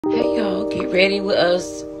Get ready with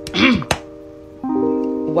us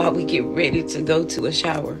while we get ready to go to a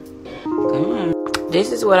shower. Come on.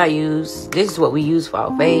 This is what I use. This is what we use for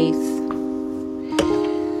our face.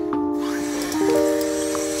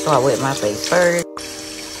 So I wet my face first.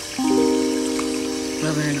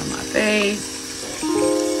 Rubbing it on my face.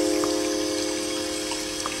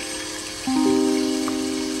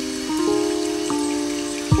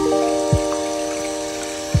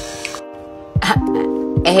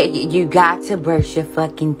 Hey, you got to brush your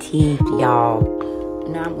fucking teeth, y'all.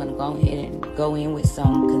 Now I'm gonna go ahead and go in with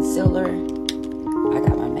some concealer. I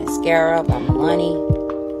got my mascara by Milani,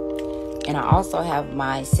 and I also have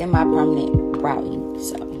my semi-permanent brow ink.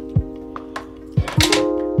 So go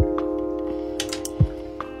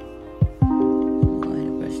ahead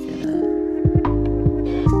and brush that up.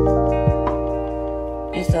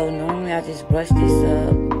 And so normally I just brush this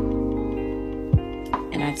up.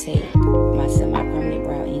 And I take my semi-permanent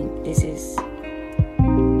brow ink. This is,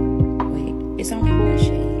 wait, it's only one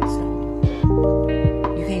shade, so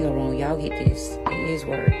you can't go wrong. Y'all get this. It is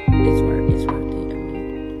worth. It's worth it. I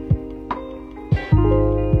mean.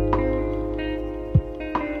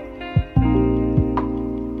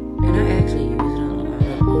 And I actually use it on a lot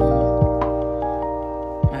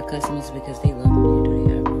of my customers because they love me to do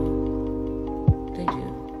the eyebrow. They do,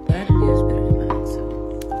 but I do theirs better than mine, so.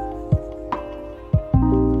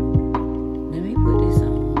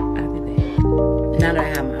 Now that I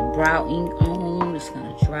have my brow ink on, it's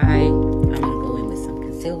gonna dry. I'm gonna go in with some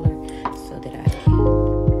concealer so that I can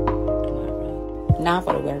do my brow. Now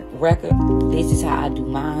for the record, this is how I do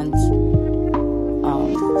mine.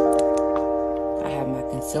 I have my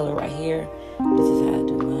concealer right here. This is how I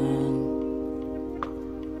do mine.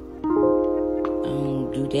 I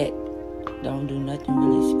don't do that. Don't do nothing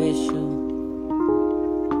really special.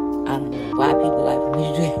 I don't know why people like for me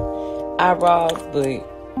to do eyebrows,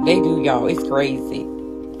 but they do, y'all. It's crazy.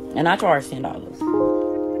 And I charge $10.